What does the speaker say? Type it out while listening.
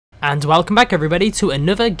And welcome back everybody to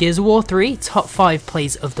another GoW3 Top 5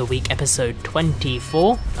 Plays of the Week episode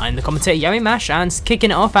 24. I'm the commentator yamimash, and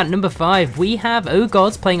kicking it off at number 5 we have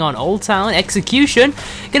GoW3 playing on Old Town Execution.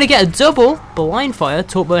 Gonna get a double blind fire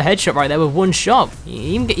turbo headshot right there with one shot.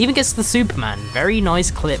 He even gets the Superman. Very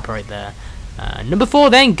nice clip right there. Number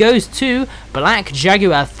 4 then goes to Black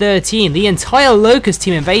Jaguar 13. The entire Locust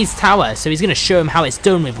team invades tower, so he's gonna show him how it's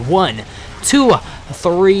done with 1, 2,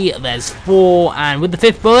 3, there's 4, and with the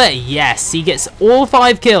 5th bullet, yes, he gets all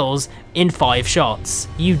 5 kills in 5 shots.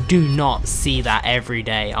 You do not see that every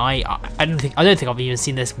day. I don't think I've even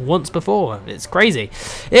seen this once before. It's crazy.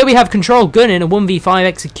 Here we have Control Gun in a 1v5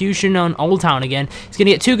 execution on Old Town again. He's gonna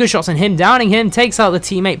get 2 good shots on him, downing him, takes out the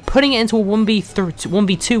teammate, putting it into a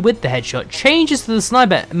 1v2 with the headshot, changes to the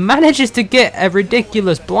sniper, manages to get a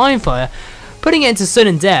ridiculous blind fire, putting it into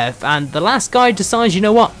sudden death, and the last guy decides, you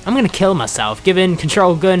know what, I'm going to kill myself, giving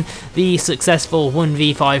Control Gun the successful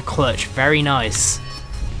 1v5 clutch. Very nice.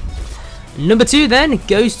 Number 2 then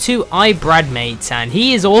goes to iBradmate, and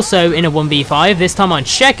he is also in a 1v5, this time on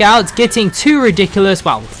Checkout, getting 3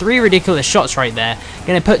 ridiculous shots right there.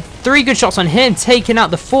 Going to put 3 good shots on him, taking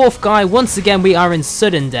out the 4th guy. Once again, we are in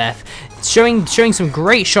sudden death. Showing some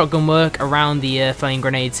great shotgun work around the flame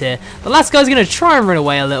grenades here. The last guy's going to try and run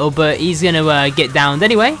away a little, but he's going to get downed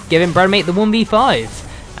anyway, giving Bradmate the 1v5.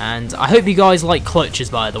 And I hope you guys like clutches,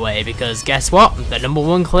 by the way, because guess what? The number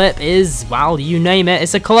 1 clip is, well, you name it,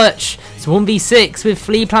 it's a clutch. It's 1v6 with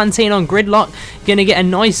Flea Plantain on Gridlock. Gonna get a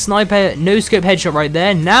nice sniper no-scope headshot right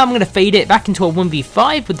there. Now I'm gonna fade it back into a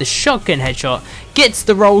 1v5 with the shotgun headshot. Gets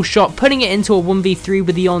the roll shot, putting it into a 1v3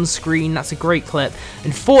 with the on-screen. That's a great clip.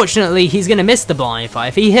 Unfortunately, he's gonna miss the blind fire.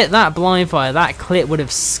 If he hit that blind fire, that clip would have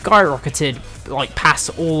skyrocketed like past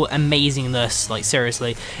all amazingness, like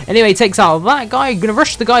seriously. Anyway, takes out that guy, gonna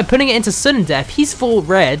rush the guy, putting it into sudden death. He's full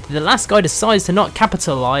red. The last guy decides to not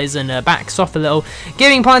capitalize and backs off a little,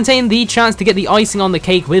 giving Plantain the chance to get the icing on the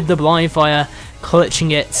cake with the blind fire,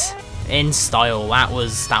 clutching it in style. That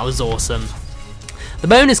was awesome. The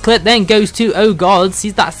bonus clip then goes to GoW3.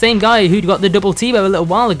 He's that same guy who got the double T-bow a little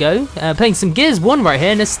while ago, playing some Gears 1 right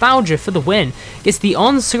here. Nostalgia for the win. Gets the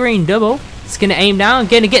on-screen double. It's going to aim down,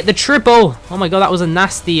 going to get the triple. Oh my god, that was a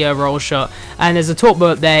nasty roll shot. And there's a torp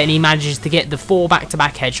up there, and he manages to get the 4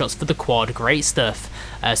 back-to-back headshots for the quad. Great stuff.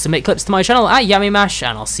 Submit clips to my channel at yamimash,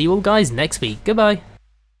 and I'll see you all guys next week. Goodbye.